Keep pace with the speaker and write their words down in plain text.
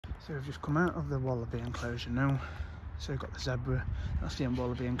So we've just come out of the wallaby enclosure now. So we've got the zebra, that's the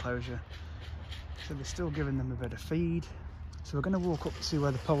wallaby enclosure. So they're still giving them a bit of feed. So we're going to walk up to see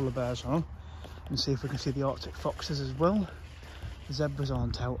where the polar bears are and see if we can see the Arctic foxes as well. The zebras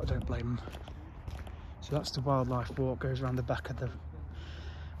aren't out, I don't blame them. So that's the wildlife walk, goes around the back of the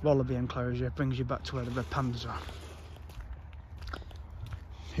wallaby enclosure, brings you back to where the red pandas are.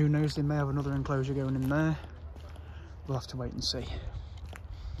 Who knows, they may have another enclosure going in there. We'll have to wait and see.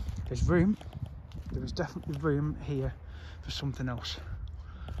 There's room, there is definitely room here for something else.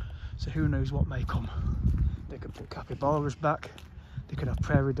 So who knows what may come. They could put capybaras back, they could have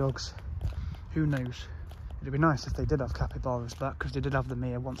prairie dogs, who knows. It'd be nice if they did have capybaras back, because they did have them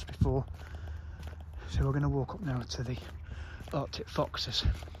here once before. So we're going to walk up now to the Arctic foxes,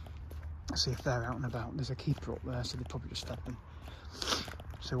 see if they're out and about. There's a keeper up there, so they probably just fed them.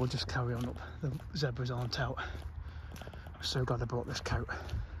 So we'll just carry on up. The zebras aren't out. I'm so glad I brought this coat,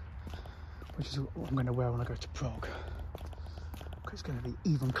 which is what I'm going to wear when I go to Prague, because it's going to be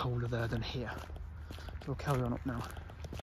even colder there than here. So we'll carry on up now.